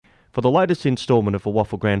for the latest instalment of a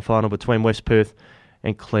Waffle Grand Final between West Perth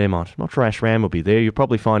and Claremont. Not sure Ash Ramm will be there. You'll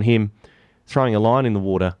probably find him throwing a line in the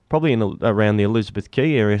water, probably around the Elizabeth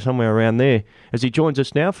Quay area, somewhere around there, as he joins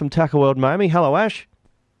us now from Tackle World Miami. Hello, Ash.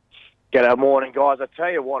 G'day, morning, guys. I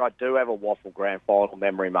tell you what, I do have a Waffle Grand Final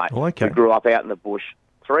memory, mate. Oh, okay. We grew up out in the bush,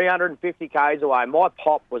 350 k's away. My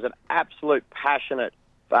pop was an absolute passionate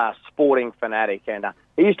sporting fanatic, and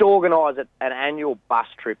he used to organise an annual bus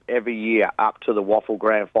trip every year up to the Waffle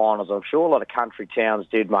Grand Finals. I'm sure a lot of country towns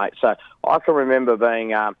did, mate. So I can remember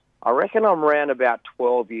being, I reckon I'm around about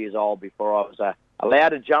 12 years old before I was allowed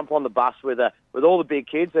to jump on the bus with all the big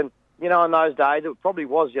kids. And you know, in those days, it probably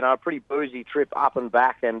was, a pretty boozy trip up and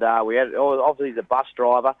back. And we had obviously the bus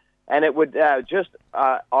driver. And it would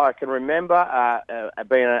I can remember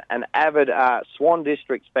being an avid Swan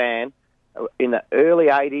Districts fan in the early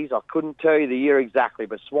 80s. I couldn't tell you the year exactly,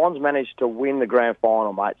 but Swans managed to win the grand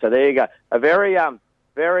final, mate. So there you go. A very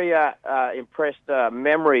impressed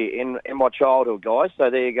memory in my childhood, guys. So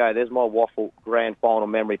there you go. There's my Waffle grand final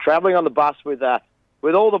memory. Travelling on the bus with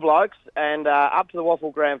all the blokes and up to the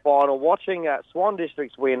Waffle Grand Final, watching Swan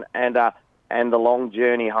Districts win and the long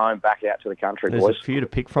journey home back out to the country, There's boys. a few to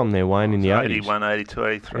pick from there, Wayne, in the 80s. 81, 82,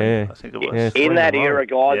 83, yeah. I think it was. Yeah, in that era,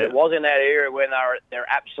 guys. Yeah. It was in that era when they were at their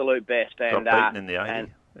absolute best. And, Got beaten in the 80s.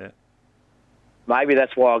 And yeah. maybe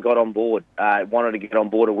that's why I got on board. Wanted to get on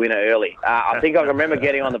board a winner early. I think I remember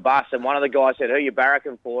getting on the bus and one of the guys said, "Who are you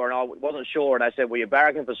barracking for?" And I wasn't sure. And they said, "Well, you're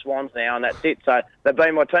barracking for Swans now," and that's it. So they've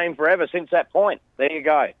been my team forever since that point. There you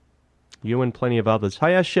go. You and plenty of others.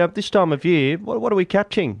 Hey, Ash, this time of year, what are we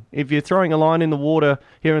catching? If you're throwing a line in the water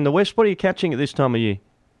here in the West, what are you catching at this time of year?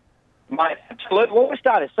 Mate, absolutely. What we're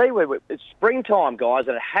starting to see, it's springtime, guys,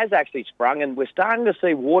 and it has actually sprung, and we're starting to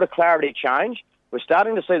see water clarity change. We're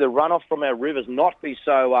starting to see the runoff from our rivers not be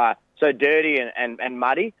so dirty and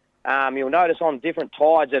muddy. You'll notice on different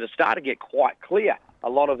tides that it's starting to get quite clear. A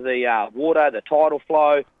lot of the water, the tidal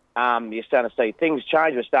flow, you're starting to see things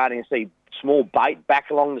change. We're starting to see small bait back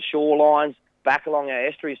along the shorelines, back along our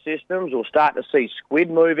estuary systems. We'll start to see squid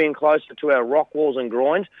move in closer to our rock walls and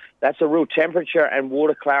groins. That's a real temperature and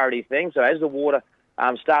water clarity thing. So as the water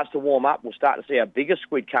starts to warm up, we'll start to see our bigger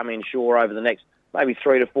squid come inshore over the next maybe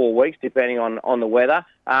 3 to 4 weeks, depending on the weather.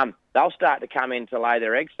 They'll start to come in to lay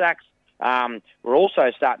their egg sacs. We're also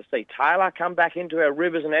starting to see tailor come back into our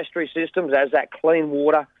rivers and estuary systems as that clean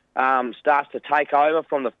water starts to take over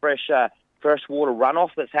from the freshwater runoff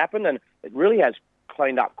that's happened, and it really has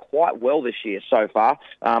cleaned up quite well this year so far.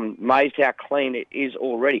 Amazed how clean it is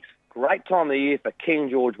already. Great time of the year for King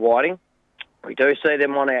George whiting. We do see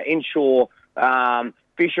them on our inshore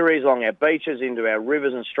fisheries, along our beaches, into our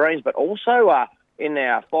rivers and streams, but also in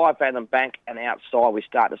our 5 fathom bank and outside, we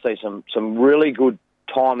start to see some really good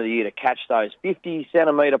time of the year to catch those 50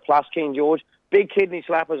 centimetre plus King George, big kidney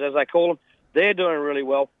slappers as they call them. They're doing really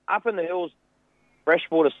well. Up in the hills,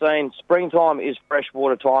 freshwater scene, springtime is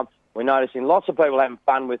freshwater time. We're noticing lots of people having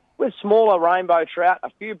fun with smaller rainbow trout, a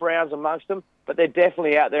few browns amongst them, but they're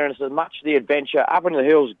definitely out there, and it's as much the adventure up in the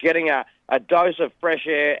hills, getting a dose of fresh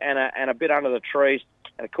air and a bit under the trees.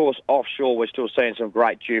 And, of course, offshore, we're still seeing some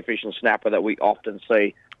great jewfish and snapper that we often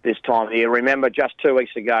see this time of year. Remember, just 2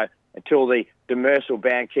 weeks ago, until the demersal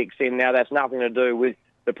ban kicks in. Now, that's nothing to do with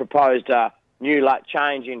the proposed new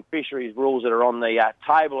change in fisheries rules that are on the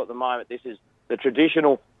table at the moment. This is the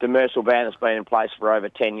traditional demersal ban that's been in place for over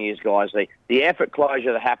 10 years, guys. The effort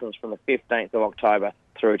closure that happens from the 15th of October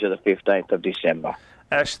through to the 15th of December.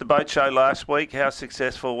 Ash, the boat show last week, how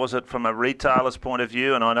successful was it from a retailer's point of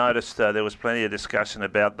view? And I noticed there was plenty of discussion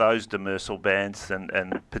about those demersal bans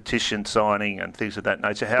and petition signing and things of that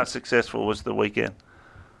nature. How successful was the weekend?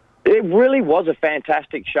 It really was a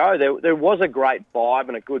fantastic show. There was a great vibe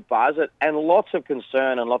and a good buzz, and lots of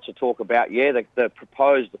concern and lots of talk about, the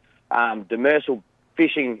proposed demersal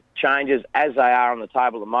fishing changes as they are on the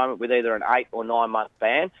table at the moment, with either an 8 or 9 month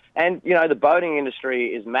ban. And, the boating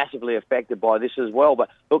industry is massively affected by this as well. But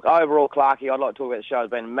look, overall, Clarkie, I'd like to talk about the show has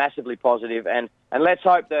been massively positive, and let's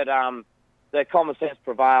hope that common sense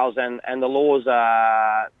prevails and the laws,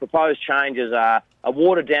 proposed changes are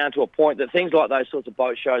watered down to a point that things like those sorts of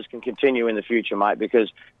boat shows can continue in the future, mate, because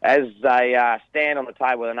as they stand on the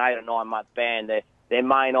table with an 8 or 9 month ban, there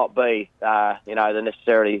may not be, the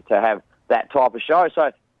necessity to have that type of show. So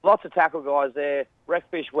lots of tackle guys there,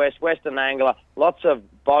 Wreckfish West, Western Angler, lots of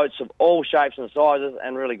boats of all shapes and sizes,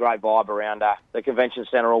 and really great vibe around the convention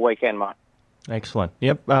centre all weekend, mate. Excellent.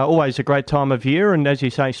 Yep, always a great time of year, and as you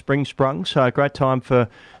say, spring sprung, so a great time for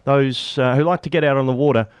those who like to get out on the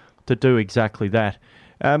water to do exactly that.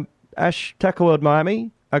 Ash, Tackle World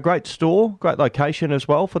Miami, a great store, great location as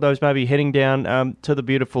well for those maybe heading down to the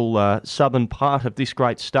beautiful southern part of this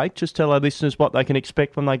great state. Just tell our listeners what they can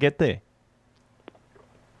expect when they get there.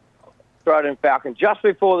 Australian Falcon, just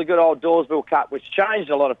before the good old Dawesville Cup, which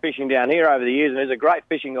changed a lot of fishing down here over the years, and it's a great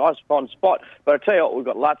fishing ice pond spot. But I tell you what, we've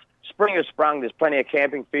got lots. Spring has sprung. There's plenty of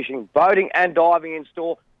camping, fishing, boating and diving in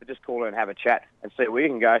store. So just call in and have a chat and see where you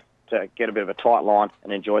can go to get a bit of a tight line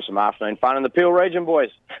and enjoy some afternoon fun in the Peel region,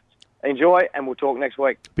 boys. Enjoy, and we'll talk next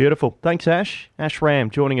week. Beautiful. Thanks, Ash. Ash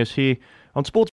Ramm joining us here on Sports